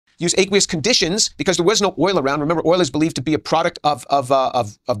use aqueous conditions because there was no oil around. Remember, oil is believed to be a product of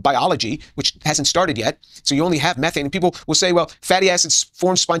biology, which hasn't started yet. So you only have methane. And people will say, well, fatty acids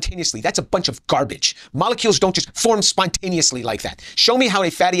form spontaneously. That's a bunch of garbage. Molecules don't just form spontaneously like that. Show me how a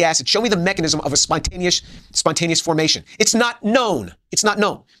fatty acid, show me the mechanism of a spontaneous formation. It's not known. It's not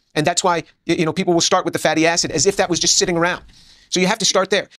known. And that's why, people will start with the fatty acid as if that was just sitting around. So you have to start there.